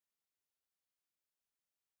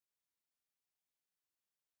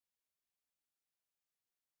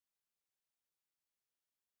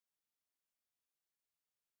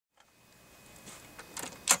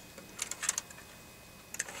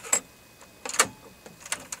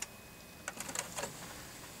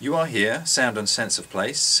You Are Here, Sound and Sense of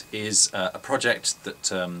Place is a project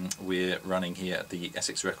that we're running here at the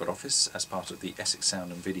Essex Record Office as part of the Essex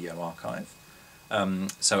Sound and Video Archive.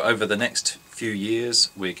 So over the next few years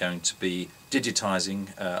we're going to be digitising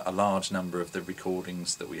a large number of the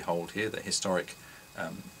recordings that we hold here, the historic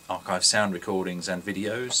archive sound recordings and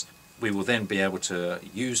videos. We will then be able to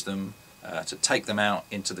use them to take them out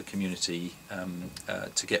into the community,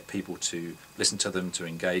 to get people to listen to them, to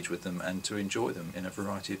engage with them and to enjoy them in a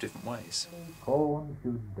variety of different ways. Barleycorn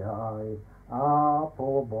should die, ah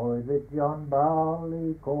poor boy that John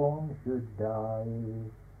Barleycorn should die.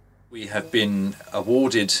 We have been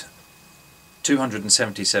awarded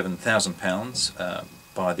 £277,000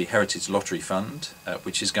 by the Heritage Lottery Fund,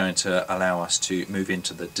 which is going to allow us to move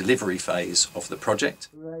into the delivery phase of the project.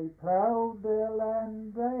 They ploughed their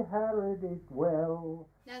land, they harrowed it well.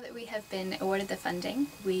 Now that we have been awarded the funding,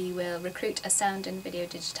 we will recruit a sound and video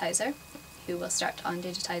digitiser who will start on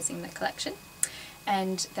digitising the collection,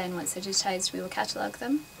 and then once they're digitised we will catalogue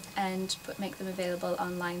them and make them available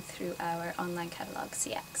online through our online catalogue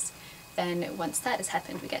CX. Then once that has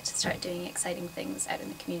happened we get to start doing exciting things out in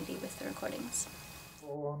the community with the recordings.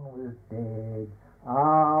 Was dead.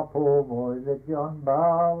 Ah, poor boy that John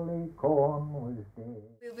Barleycorn was dead.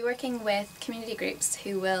 We'll be working with community groups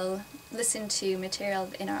who will listen to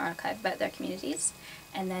material in our archive about their communities,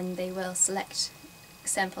 and then they will select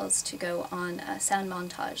samples to go on a sound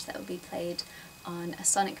montage that will be played on a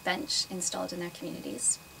sonic bench installed in their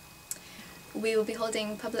communities. We will be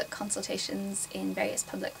holding public consultations in various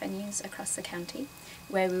public venues across the county,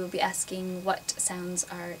 where we will be asking what sounds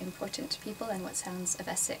are important to people and what sounds of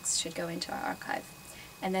Essex should go into our archive.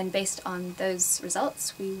 And then based on those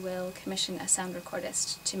results we will commission a sound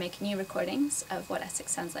recordist to make new recordings of what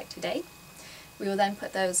Essex sounds like today. We will then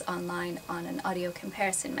put those online on an audio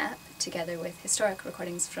comparison map together with historic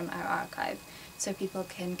recordings from our archive, so people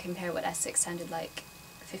can compare what Essex sounded like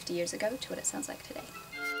 50 years ago to what it sounds like today.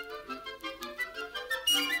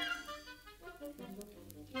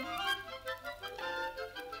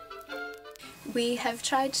 We have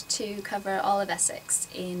tried to cover all of Essex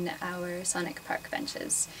in our sonic park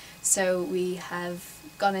benches. So we have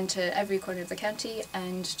gone into every corner of the county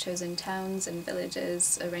and chosen towns and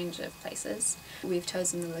villages, a range of places. We've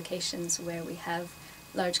chosen the locations where we have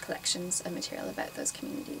large collections of material about those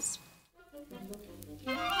communities.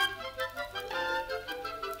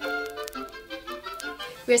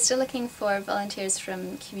 We're still looking for volunteers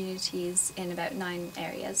from communities in about 9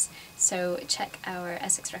 areas, so check our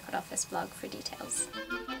Essex Record Office blog for details.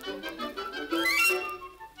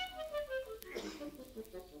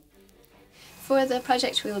 For the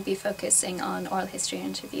project we will be focusing on oral history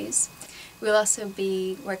interviews. We'll also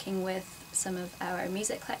be working with some of our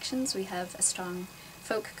music collections. We have a strong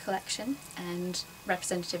folk collection and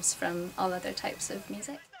representatives from all other types of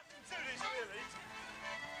music.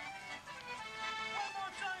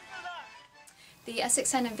 The Essex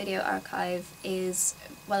Sound and Video Archive is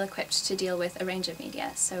well equipped to deal with a range of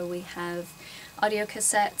media, so we have audio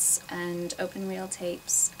cassettes and open reel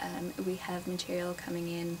tapes. We have material coming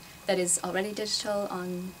in that is already digital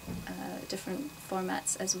on different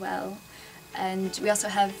formats as well, and we also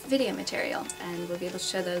have video material, and we'll be able to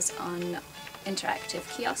show those on interactive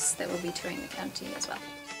kiosks that will be touring the county as well.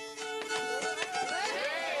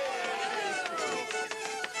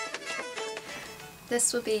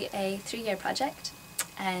 This will be a 3-year project,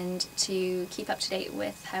 and to keep up to date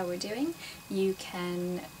with how we're doing, you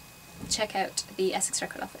can check out the Essex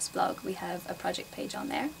Record Office blog. We have a project page on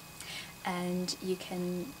there, and you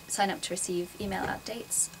can sign up to receive email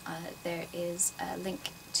updates. There is a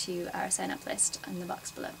link to our sign up list in the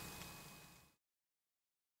box below.